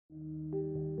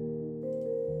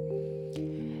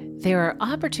There are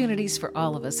opportunities for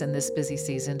all of us in this busy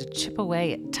season to chip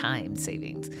away at time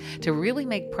savings. To really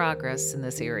make progress in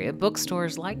this area,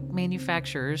 bookstores like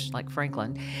manufacturers like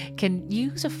Franklin can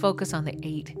use a focus on the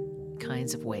 8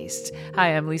 kinds of waste.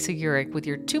 Hi, I'm Lisa Urich with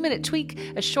your 2-minute tweak,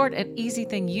 a short and easy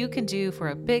thing you can do for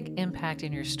a big impact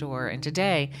in your store. And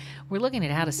today, we're looking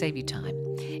at how to save you time.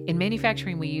 In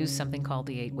manufacturing, we use something called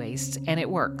the 8 wastes, and it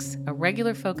works. A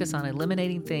regular focus on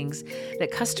eliminating things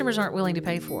that customers aren't willing to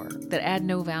pay for, that add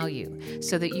no value,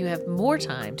 so that you have more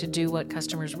time to do what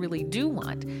customers really do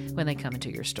want when they come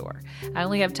into your store. I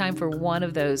only have time for one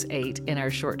of those 8 in our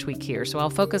short tweak here, so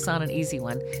I'll focus on an easy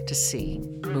one to see: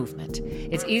 movement.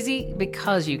 It's easy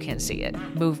because you can see it.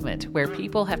 Movement, where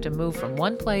people have to move from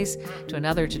one place to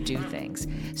another to do things.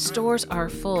 Stores are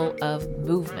full of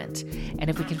movement, and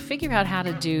if we can figure out how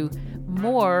to do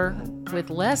more with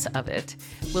less of it,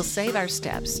 we'll save our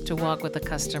steps to walk with a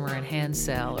customer and hand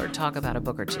sell or talk about a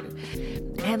book or two.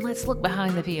 And let's look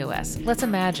behind the POS. Let's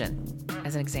imagine,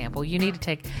 as an example, you need to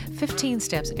take 15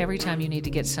 steps every time you need to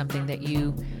get something that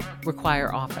you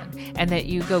require often, and that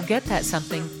you go get that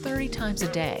something 30 times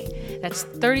a day. That's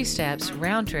 30 steps,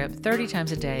 round trip, 30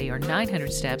 times a day, or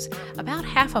 900 steps, about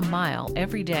half a mile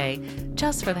every day,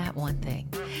 just for that one thing.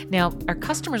 Now, our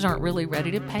customers aren't really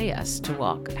ready to pay us to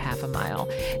walk half a mile,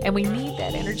 and we need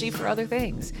that energy for other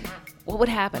things. What would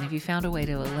happen if you found a way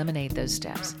to eliminate those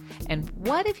steps? And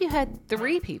what if you had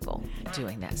 3 people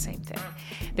doing that same thing?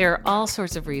 There are all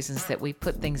sorts of reasons that we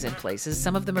put things in places.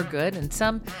 Some of them are good, and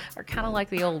some are kind of like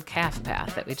the old calf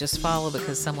path that we just follow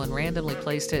because someone randomly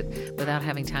placed it without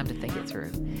having time to think it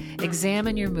through.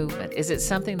 Examine your movement. Is it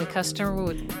something the customer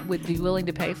would be willing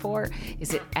to pay for?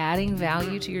 Is it adding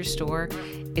value to your store?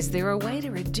 Is there a way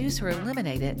to reduce or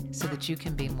eliminate it so that you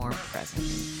can be more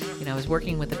present? I was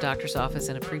working with a doctor's office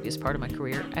in a previous part of my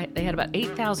career. They had about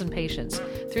 8,000 patients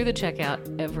through the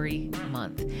checkout every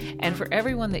month. And for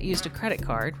everyone that used a credit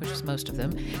card, which was most of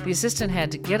them, the assistant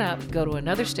had to get up, go to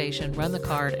another station, run the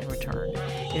card, and return.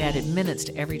 It added minutes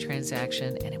to every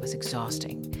transaction, and it was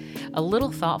exhausting. A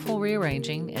little thoughtful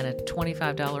rearranging and a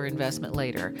 $25 investment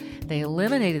later, they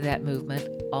eliminated that movement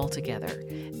altogether,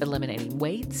 eliminating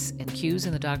waits and queues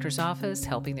in the doctor's office,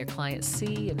 helping their clients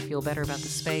see and feel better about the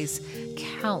space.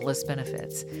 Countless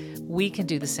benefits. We can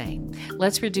do the same.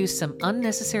 Let's reduce some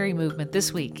unnecessary movement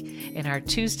this week in our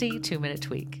Tuesday 2-minute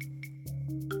tweak.